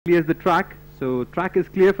clears the track. So track is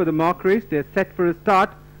clear for the mock race. They're set for a start.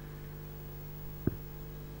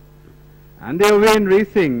 And they're away in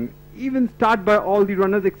racing. Even start by all the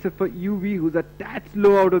runners except for UV, who's a tad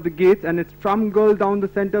slow out of the gates, and it's Trum Girl down the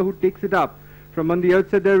center who takes it up. From on the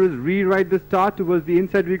outside there is Rewrite the Star. Towards the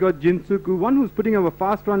inside we got Jinsuku. One who's putting up a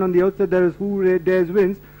fast run. On the outside there is Who Dares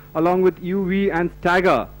Wins, along with UV and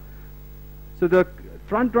Stagger. So the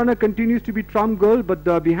front runner continues to be Trum Girl, but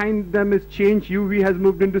behind them is Change. UV has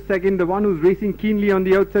moved into second. The one who's racing keenly on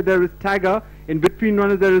the outside there is Stagger. In between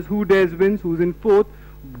runners there is Who Dares Wins, who's in fourth.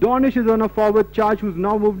 Dornish is on a forward charge, who's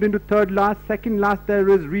now moved into third last. Second last there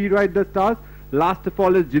is Rewrite the Stars. Last of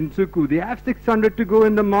all is Jinsuku. They have 600 to go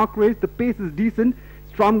in the mock race. The pace is decent.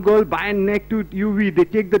 Trum Girl by and neck to UV. They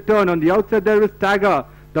take the turn. On the outside there is Stagger.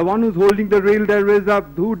 The one who's holding the rail there is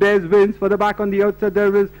Who Dares Wins. For the back on the outside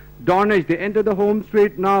there is Dornish. They enter the home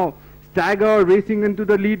straight now. Stagger racing into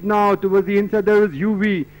the lead now. Towards the inside there is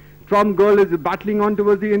UV. Trum Girl is battling on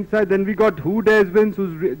towards the inside. Then we got Who Dares Wins,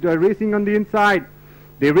 who's racing on the inside.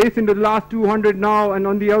 They race into the last 200 now, and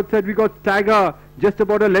on the outside we got Stagger, just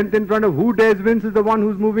about a length in front of Who Dares Wins is the one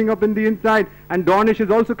who's moving up in the inside, and Dornish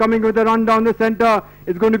is also coming with a run down the center.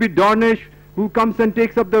 It's going to be Dornish who comes and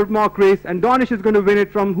takes up the mock race, and Dornish is going to win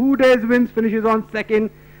it from Who Dares Wins, finishes on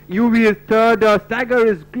second. UV is third, Stagger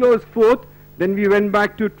is close fourth. Then we went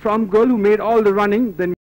back to Trum Girl, who made all the running. Then